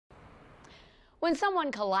When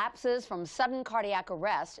someone collapses from sudden cardiac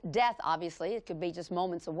arrest, death, obviously, it could be just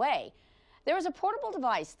moments away. There is a portable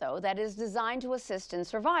device, though, that is designed to assist in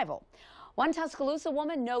survival. One Tuscaloosa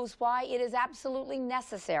woman knows why it is absolutely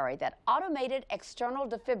necessary that automated external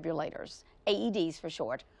defibrillators, AEDs for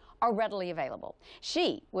short, are readily available.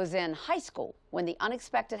 She was in high school when the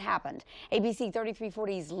unexpected happened. ABC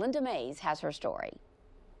 3340's Linda Mays has her story.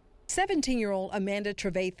 17-year-old Amanda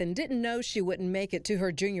Travathan didn't know she wouldn't make it to her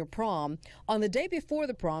junior prom. On the day before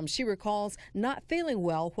the prom, she recalls not feeling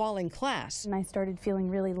well while in class. And I started feeling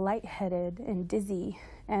really lightheaded and dizzy,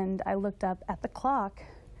 and I looked up at the clock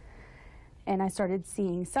and I started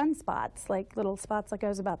seeing sunspots, like little spots like I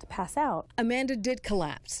was about to pass out. Amanda did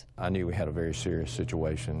collapse. I knew we had a very serious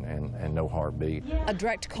situation and no heartbeat. A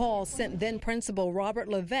direct call sent then Principal Robert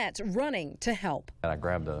Lavett running to help. I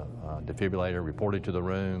grabbed a defibrillator, reported to the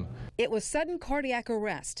room. It was sudden cardiac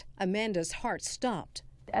arrest. Amanda's heart stopped.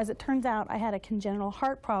 As it turns out, I had a congenital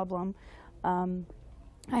heart problem.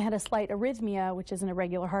 I had a slight arrhythmia, which is an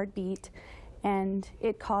irregular heartbeat, and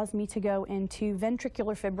it caused me to go into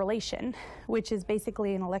ventricular fibrillation, which is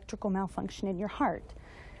basically an electrical malfunction in your heart,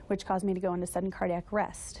 which caused me to go into sudden cardiac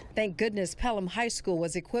arrest. Thank goodness Pelham High School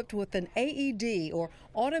was equipped with an AED, or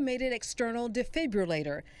automated external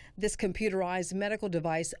defibrillator. This computerized medical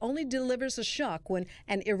device only delivers a shock when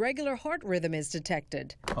an irregular heart rhythm is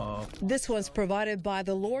detected. This was provided by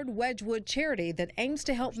the Lord Wedgwood charity that aims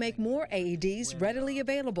to help make more AEDs readily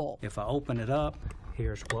available. If I open it up,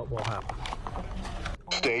 here's what will happen.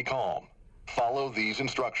 Stay calm. Follow these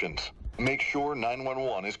instructions. Make sure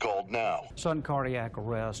 911 is called now. Sudden cardiac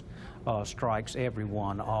arrest strikes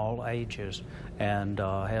everyone, all ages, and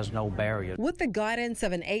has no barrier. With the guidance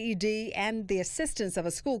of an AED and the assistance of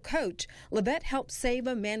a school coach, Lavett helped save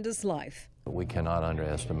Amanda's life. We cannot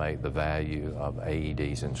underestimate the value of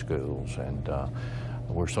AEDs in schools, and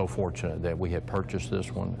we're so fortunate that we had purchased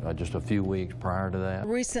this one just a few weeks prior to that.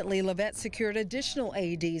 Recently, Lavett secured additional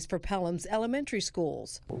AEDs for Pelham's elementary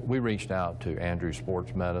schools. We reached out to Andrews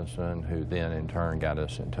Sports Medicine, who then in turn got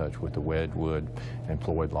us in touch with the Wedgwood and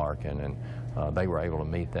Floyd Larkin, and they were able to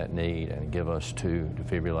meet that need and give us 2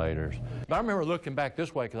 defibrillators. But I remember looking back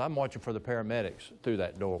this way because I'm watching for the paramedics through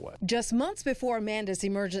that doorway. Just months before Amanda's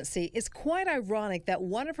emergency, it's quite ironic that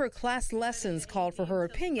one of her class lessons called for her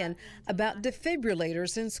opinion about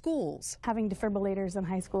defibrillators in schools. Having defibrillators in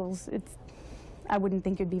high schools, I wouldn't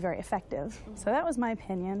think it would be very effective. So that was my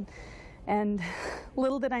opinion. And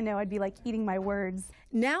little did I know I'd be like eating my words.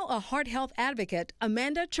 Now a heart health advocate,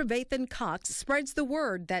 Amanda Travathan Cox spreads the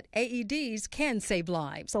word that AEDs can save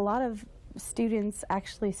lives. A lot of students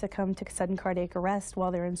actually succumb to sudden cardiac arrest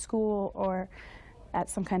while they're in school or at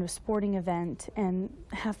some kind of sporting event, and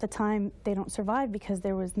half the time they don't survive because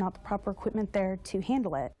there was not the proper equipment there to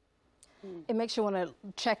handle it. It makes you want to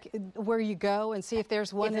check where you go and see if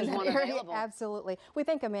there's one in that area. Available. Absolutely. We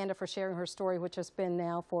thank Amanda for sharing her story, which has been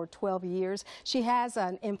now for 12 years. She has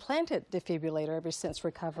an implanted defibrillator ever since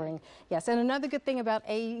recovering. Yes, and another good thing about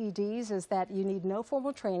AEDs is that you need no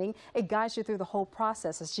formal training. It guides you through the whole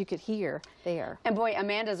process, as you could hear there. And boy,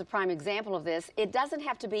 Amanda's a prime example of this. It doesn't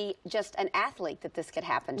have to be just an athlete that this could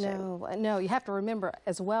happen to. No, you have to remember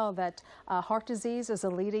as well that heart disease is a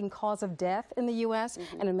leading cause of death in the U.S.,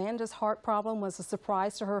 and Amanda's heart problem was a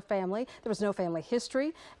surprise to her family. There was no family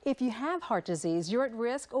history. If you have heart disease, you're at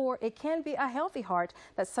risk, or it can be a healthy heart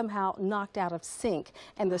that's somehow knocked out of sync.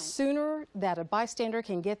 And the sooner that a bystander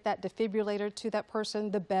can get that defibrillator to that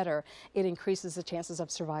person, the better. It increases the chances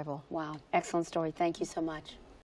of survival. Wow, excellent story. Thank you so much.